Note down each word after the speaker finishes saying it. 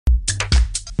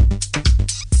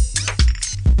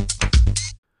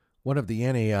One of the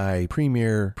NAIA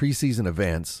premier preseason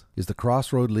events is the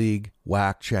Crossroads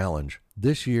WHAC Challenge.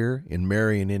 This year in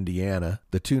Marion, Indiana,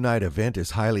 the two-night event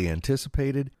is highly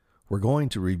anticipated. We're going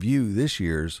to review this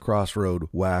year's Crossroads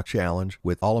WHAC Challenge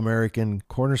with All American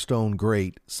Cornerstone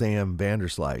great Sam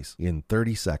VanderSluis in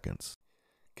 30 seconds.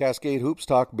 Cascade Hoops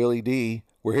Talk, Billy D.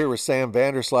 We're here with Sam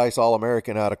VanderSluis, All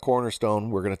American out of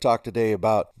Cornerstone. We're going to talk today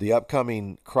about the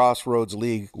upcoming Crossroads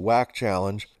WHAC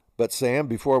Challenge. But Sam,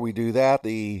 before we do that,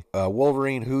 the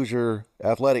Wolverine Hoosier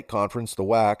Athletic Conference, the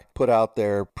WHAC, put out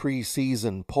their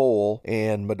preseason poll,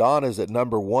 and Madonna's at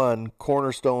number 1,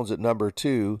 Cornerstone's at number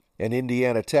 2, and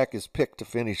Indiana Tech is picked to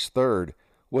finish 3rd.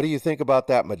 What do you think about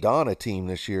that Madonna team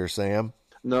this year, Sam?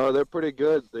 No, they're pretty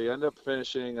good. They end up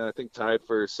finishing, I think, tied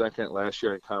for second last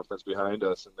year in conference behind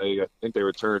us, and I think they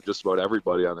returned just about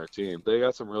everybody on their team. They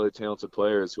got some really talented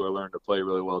players who are learning to play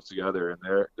really well together, and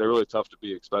they're really tough to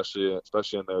beat, especially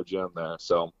in their gym there.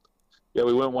 So, yeah,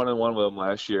 we went 1-1 with them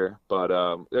last year, but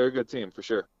they're a good team for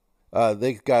sure.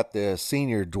 They got the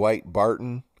senior Dwight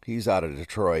Barton. He's out of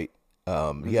Detroit. He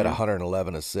had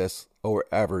 111 assists,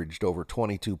 averaged over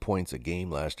 22 points a game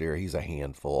last year. He's a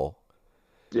handful.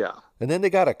 Yeah. And then they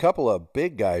got a couple of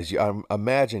big guys. I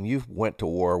imagine you went to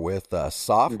war with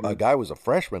a guy was a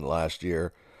freshman last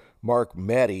year, Mark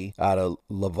Meddy out of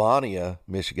Livonia,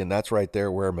 Michigan. That's right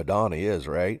there where Madonna is,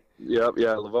 right? Yep,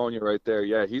 yeah, Livonia right there.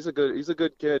 Yeah, he's a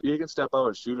good kid. He can step out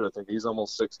and shoot it. I think he's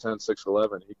almost 6'10",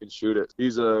 6'11". He can shoot it.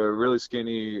 He's a really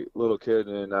skinny little kid,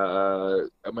 and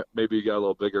maybe he got a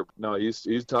little bigger. No, he's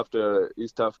tough to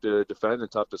defend and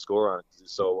tough to score on because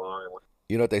he's so long.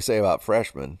 You know what they say about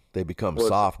freshmen? They become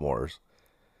sophomores.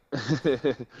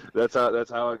 That's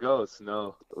how it goes.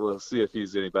 No, we'll see if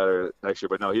he's any better next year.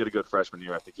 But no, he had a good freshman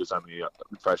year. I think he was on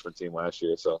the freshman team last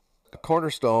year. So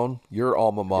Cornerstone, your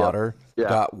alma mater,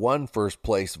 got one first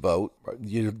place vote.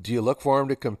 Do you look for him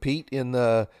to compete in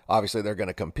the? Obviously, they're going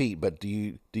to compete, but do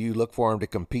you look for him to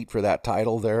compete for that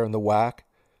title there in the WHAC?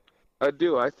 I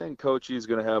do. I think Coach E is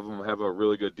going to have them have a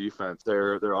really good defense.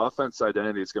 Their offense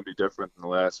identity is going to be different in the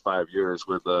last 5 years.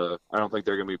 I don't think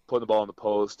they're going to be putting the ball in the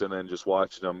post and then just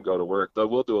watching them go to work. They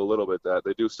will do a little bit of that.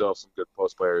 They do still have some good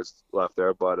post players left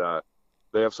there, but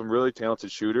they have some really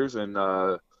talented shooters and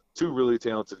two really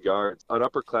talented guards. An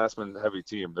upperclassman heavy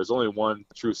team. There's only one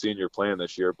true senior playing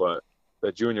this year, but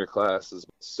the junior class is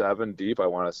 7 deep, I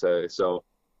want to say. So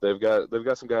They've got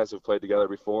some guys who've played together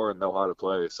before and know how to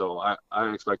play. So I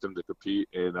expect them to compete,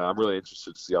 and I'm really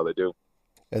interested to see how they do.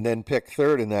 And then picked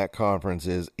 3rd in that conference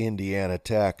is Indiana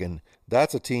Tech, and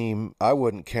that's a team I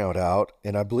wouldn't count out.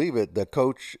 And I believe the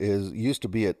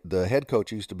head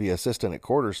coach used to be assistant at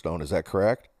Cornerstone. Is that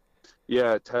correct?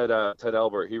 Yeah, Ted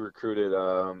Albert, he recruited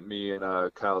me and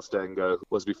Kyle Stenga, who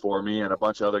was before me, and a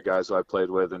bunch of other guys who I played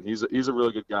with. And he's a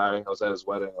really good guy. I was at his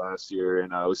wedding last year,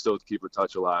 and we still keep in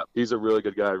touch a lot. He's a really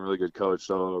good guy and really good coach,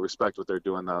 so respect what they're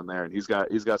doing down there. And he's got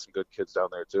some good kids down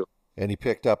there too. And he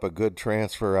picked up a good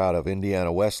transfer out of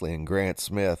Indiana Wesleyan, Grant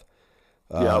Smith.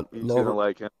 Yeah, he's going to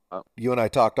like him. You and I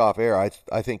talked off air.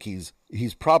 I think he's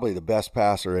probably the best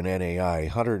passer in NAI,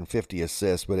 150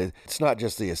 assists, but it's not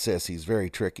just the assists. He's very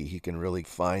tricky. He can really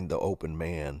find the open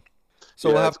man.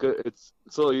 So yeah, it's good. It's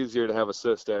a little easier to have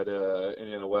assists at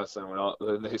Indiana Wesleyan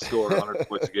when they score 100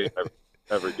 points a game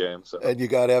every game. So. And you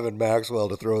got Evan Maxwell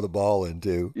to throw the ball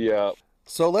into. Yeah.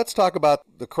 So let's talk about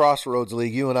the Crossroads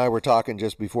League. You and I were talking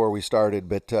just before we started,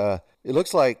 but it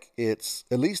looks like it's,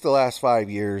 at least the last 5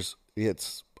 years,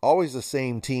 it's always the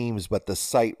same teams, but the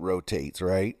site rotates,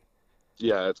 right?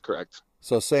 Yeah, that's correct.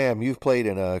 So, Sam, you've played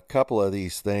in a couple of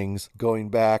these things. Going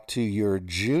back to your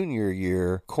junior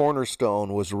year,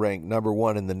 Cornerstone was ranked number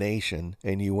 1 in the nation,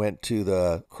 and you went to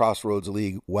the Crossroads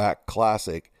League WHAC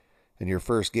Classic, and your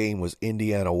first game was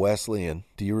Indiana Wesleyan.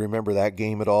 Do you remember that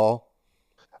game at all?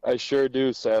 I sure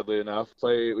do, sadly enough.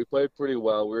 We played pretty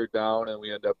well. We were down, and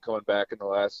we ended up coming back in the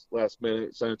last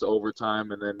minute, sent it to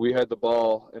overtime, and then we had the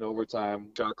ball in overtime.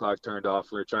 Shot clock turned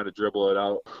off. We were trying to dribble it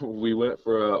out. We went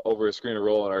for over a screen and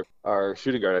roll, and our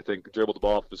shooting guard, I think, dribbled the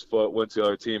ball off his foot, went to the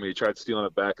other team, and he tried stealing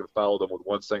it back and fouled him with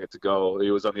 1 second to go.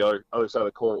 He was on the other side of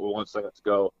the court with 1 second to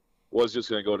go. Was just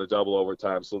going to go into double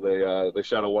overtime, so they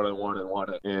shot a 1-and-1 and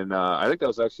won it. And I think that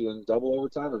was actually in double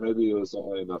overtime, or maybe it was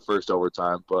only in the first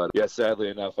overtime. But yeah, sadly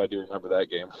enough, I do remember that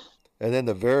game. And then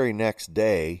the very next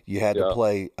day, you had to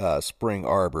play Spring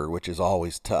Arbor, which is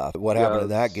always tough. What happened in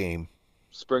that game?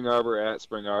 Spring Arbor at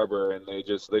Spring Arbor, and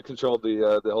they controlled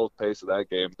the whole pace of that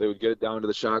game. They would get it down to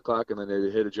the shot clock, and then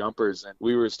they'd hit a jumpers. And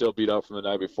we were still beat up from the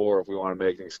night before if we want to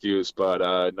make an excuse. But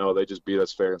no, they just beat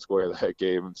us fair and square that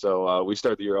game. And so we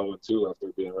started the year 0-2 after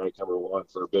being ranked number 1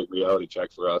 for a big reality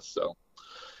check for us. So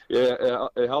Yeah,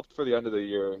 it helped for the end of the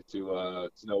year to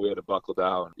know we had to buckle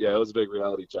down. Yeah, it was a big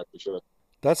reality check for sure.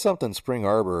 That's something Spring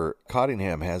Arbor,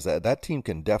 Cottingham has that team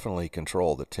can definitely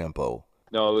control the tempo.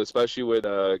 No, especially with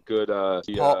good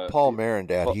Paul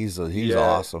Marindat, Paul- he's yeah,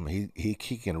 awesome. He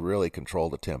can really control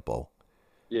the tempo.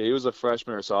 yeah, he was a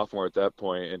freshman or sophomore at that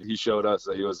point, and he showed us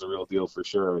that he was the real deal for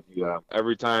sure.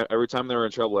 Every time they were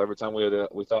in trouble, every time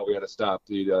we thought we had to stop,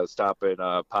 he'd stop and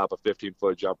pop a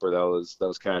 15-foot jumper that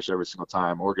was cash every single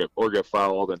time, or get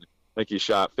fouled. And I think he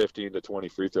shot 15 to 20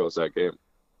 free throws that game.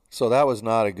 So that was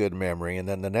not a good memory. And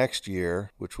then the next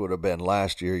year, which would have been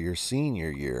last year, your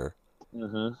senior year,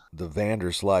 the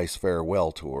VanderSluis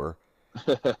farewell tour.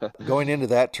 Going into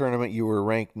that tournament, you were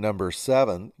ranked number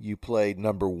 7. You played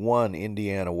number 1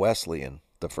 Indiana Wesleyan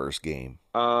the first game.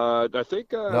 I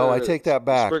think No, I take that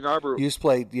back. Spring Arbor. You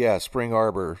played, Spring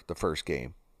Arbor the first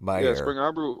game. My error.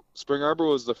 Spring Arbor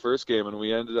was the first game, and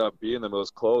we ended up beating them. It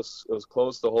was close. It was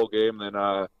close the whole game.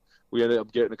 Then we ended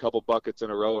up getting a couple buckets in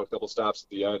a row, a couple stops at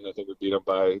the end. I think we beat them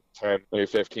by 10, maybe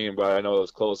 15, but I know it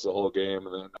was close the whole game.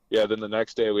 And then the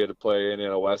next day we had to play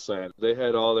Indiana Wesleyan. They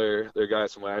had all their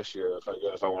guys from last year,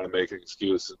 if I want to make an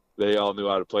excuse. They all knew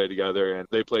how to play together, and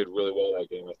they played really well that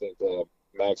game. I think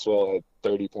Maxwell had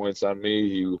 30 points on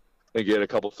me. I think he had a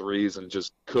couple threes and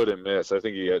just couldn't miss. I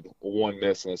think he had one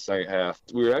miss in the second half.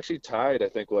 We were actually tied, I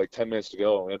think, with like 10 minutes to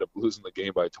go, and we ended up losing the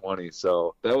game by 20.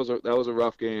 So that was a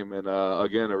rough game, and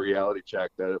again, a reality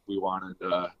check that if we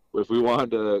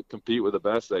wanted to compete with the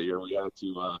best that year, we had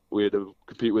to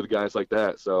compete with guys like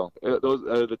that. So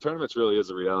the tournaments really is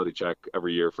a reality check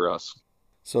every year for us.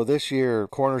 So this year,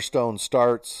 Cornerstone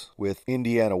starts with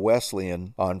Indiana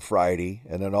Wesleyan on Friday,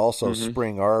 and then also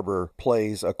Spring Arbor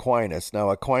plays Aquinas.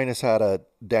 Now, Aquinas had a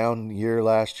down year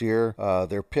last year.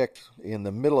 They're picked in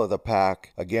the middle of the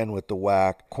pack, again with the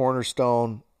WHAC.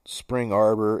 Cornerstone, Spring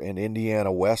Arbor, and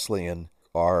Indiana Wesleyan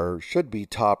should be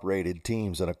top-rated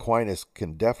teams, and Aquinas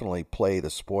can definitely play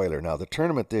the spoiler. Now, the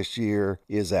tournament this year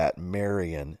is at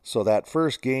Marion. So that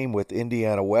first game with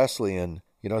Indiana Wesleyan,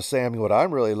 Sammy, what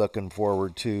I'm really looking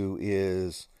forward to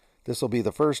is this will be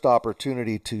the first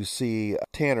opportunity to see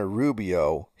Tanner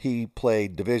Rubio. He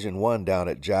played Division I down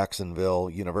at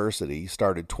Jacksonville University. He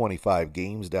started 25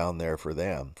 games down there for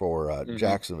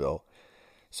Jacksonville.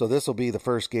 So this will be the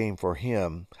first game for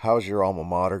him. How's your alma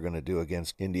mater going to do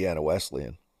against Indiana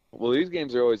Wesleyan? Well, these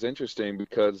games are always interesting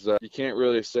because you can't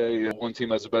really say one team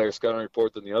has a better scouting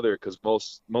report than the other because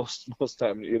most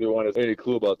time either one has any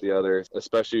clue about the other,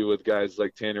 especially with guys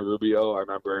like Tanner Rubio. I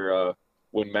remember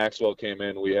when Maxwell came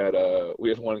in, we had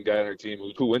one guy on our team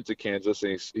who went to Kansas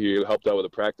and he helped out with a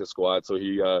practice squad, so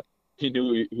he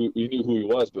knew who he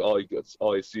was, but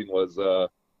all he seen was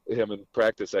him in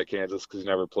practice at Kansas because he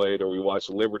never played, or we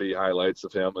watched Liberty highlights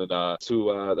of him, and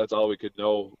that's all we could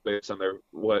know based on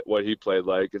what he played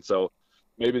like. And so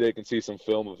maybe they can see some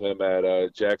film of him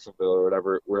at Jacksonville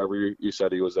or wherever you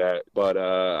said he was at. But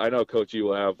I know Coach E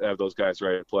will have those guys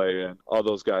ready to play, and all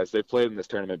those guys, they've played in this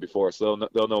tournament before, so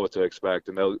they'll know what to expect,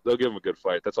 and they'll give them a good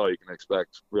fight. That's all you can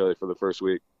expect really for the first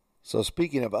week. So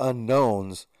speaking of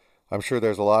unknowns, I'm sure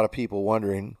there's a lot of people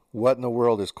wondering, what in the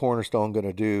world is Cornerstone going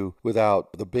to do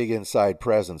without the big inside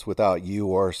presence, without you?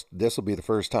 Or this will be the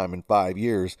first time in 5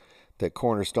 years that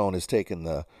Cornerstone has taken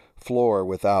the floor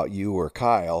without you or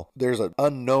Kyle. There's an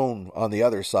unknown on the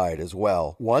other side as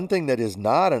well. One thing that is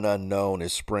not an unknown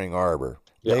is Spring Arbor.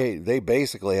 Yeah. They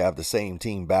basically have the same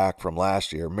team back from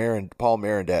last year. Paul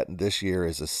Marindat this year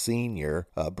is a senior.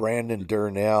 Brandon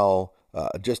Durnell,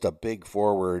 just a big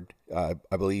forward. I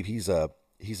believe he's a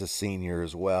senior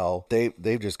as well.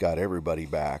 They've just got everybody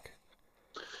back.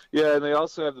 Yeah, and they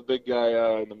also have the big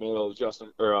guy in the middle,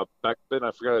 Justin Beckman.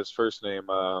 I forgot his first name.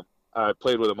 I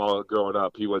played with him all growing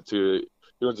up. He went to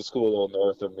school a little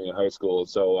north of me in high school,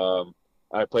 so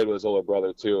I played with his older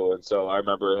brother too, and so I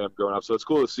remember him growing up. So it's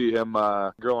cool to see him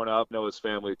growing up, know his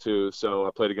family too. So I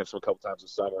played against him a couple times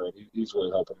this summer, and he's really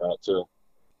helping out too.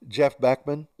 Jeff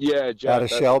Beckman? Yeah, Jeff. Out of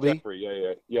Shelby?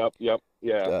 Jeffrey, yeah. Yep.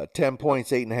 10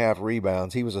 points, 8.5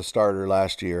 rebounds. He was a starter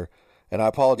last year. And I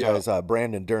apologize,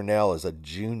 Brandon Durnell is a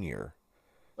junior.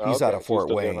 He's out of Fort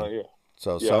Wayne.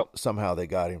 So somehow they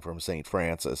got him from St.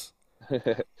 Francis.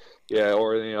 Yeah,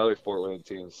 or any other Fort Wayne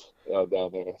teams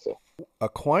down there. So.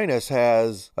 Aquinas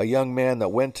has a young man that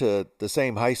went to the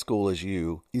same high school as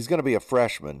you. He's going to be a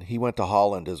freshman. He went to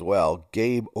Holland as well.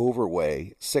 Gabe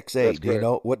Overway,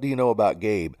 6'8". What do you know about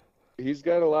Gabe? He's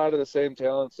got a lot of the same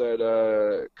talents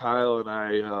that Kyle and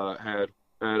I had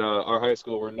at our high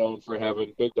school. We're known for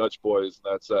having big Dutch boys,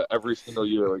 and that's every single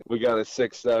year. Like, we got a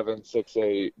 6'7",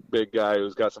 6'8" big guy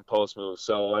who's got some post moves.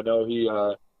 So I know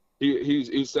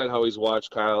he said how he's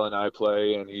watched Kyle and I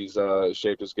play, and he's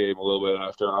shaped his game a little bit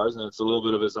after ours, and it's a little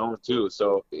bit of his own too.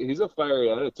 So he's a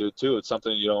fiery attitude too. It's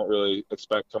something you don't really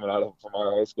expect coming out of from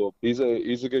our high school. He's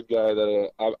a good guy that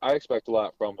I expect a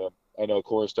lot from him. I know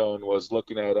Cornerstone was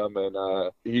looking at him,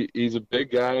 and he's a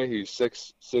big guy. He's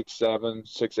 6'7",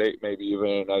 6'8", maybe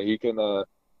even.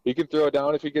 He can throw it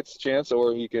down if he gets a chance,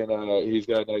 or he's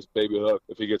got a nice baby hook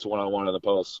if he gets one-on-one in the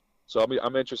post. So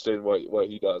I'm interested in what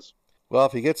he does. Well,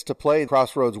 if he gets to play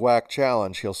Crossroads WHAC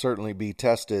Challenge, he'll certainly be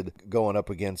tested going up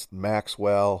against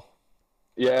Maxwell.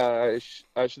 Yeah,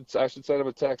 I should send him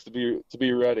a text to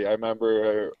be ready. I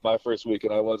remember my first week,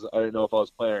 and I didn't know if I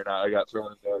was playing or not. I got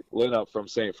thrown into lineup from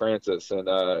St. Francis, and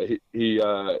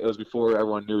it was before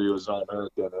everyone knew he was an All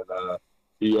American, and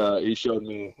he showed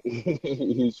me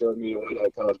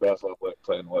what college basketball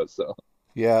playing was. So.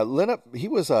 Yeah, Linnup, he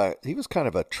was kind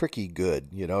of a tricky good.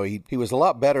 You know, he was a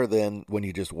lot better than when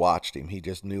you just watched him. He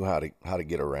just knew how to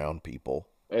get around people.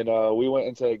 And we went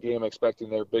into a game expecting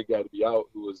their big guy to be out,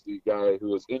 who was the guy who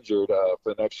was injured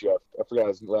for the next year. I forgot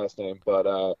his last name,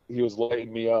 but he was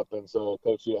lighting me up, and so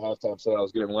Coach at halftime said I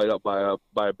was getting light up by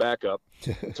a backup.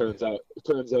 Turns out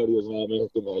he was an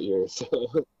All-American that year.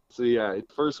 So yeah,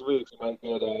 first week you might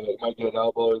get an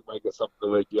elbow, you might get something to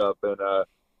wake you up, and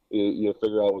you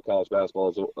figure out what college basketball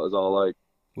is all like.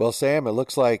 Well, Sam, it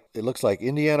looks like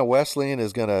Indiana Wesleyan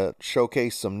is going to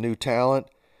showcase some new talent.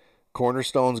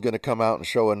 Cornerstone's going to come out and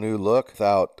show a new look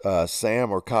without Sam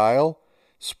or Kyle.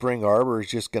 Spring Arbor is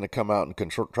just going to come out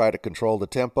and try to control the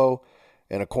tempo.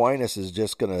 And Aquinas is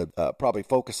just going to probably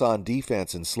focus on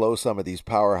defense and slow some of these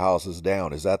powerhouses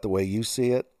down. Is that the way you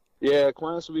see it? Yeah,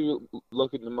 Aquinas will be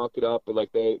looking to muck it up, but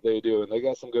like they do. And they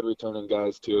got some good returning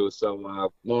guys, too.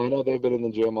 So, no, I know they've been in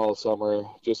the gym all summer,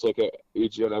 just like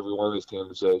each and every one of these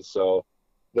teams is. So,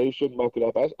 they should muck it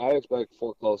up. I expect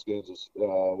 4 close games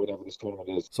whenever this tournament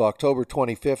is. So October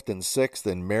 25th and 6th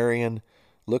in Marion.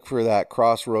 Look for that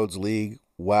Crossroads League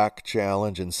WHAC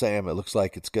Challenge. And Sam, it looks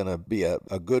like it's going to be a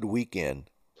good weekend.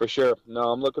 For sure. No,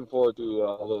 I'm looking forward to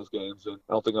all those games. And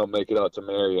I don't think I'll make it out to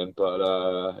Marion, but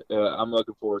I'm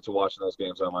looking forward to watching those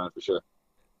games online for sure.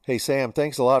 Hey, Sam,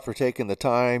 thanks a lot for taking the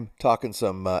time, talking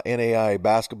some NAIA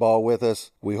basketball with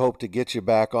us. We hope to get you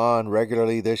back on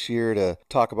regularly this year to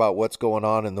talk about what's going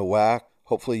on in the WHAC.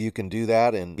 Hopefully you can do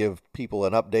that and give people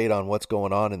an update on what's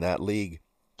going on in that league.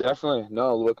 Definitely.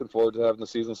 No, looking forward to having the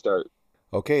season start.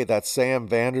 Okay, that's Sam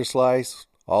VanderSluis,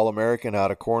 All-American out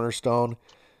of Cornerstone,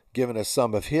 giving us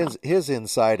some of his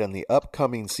insight on the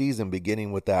upcoming season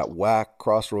beginning with that WHAC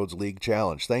Crossroads League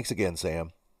Challenge. Thanks again, Sam.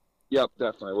 Yep,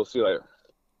 definitely. We'll see you later.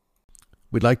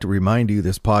 We'd like to remind you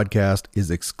this podcast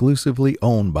is exclusively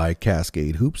owned by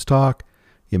Cascade Hoops Talk.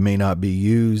 It may not be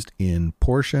used in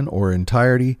portion or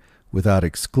entirety without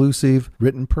exclusive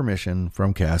written permission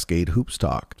from Cascade Hoops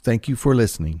Talk. Thank you for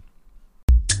listening.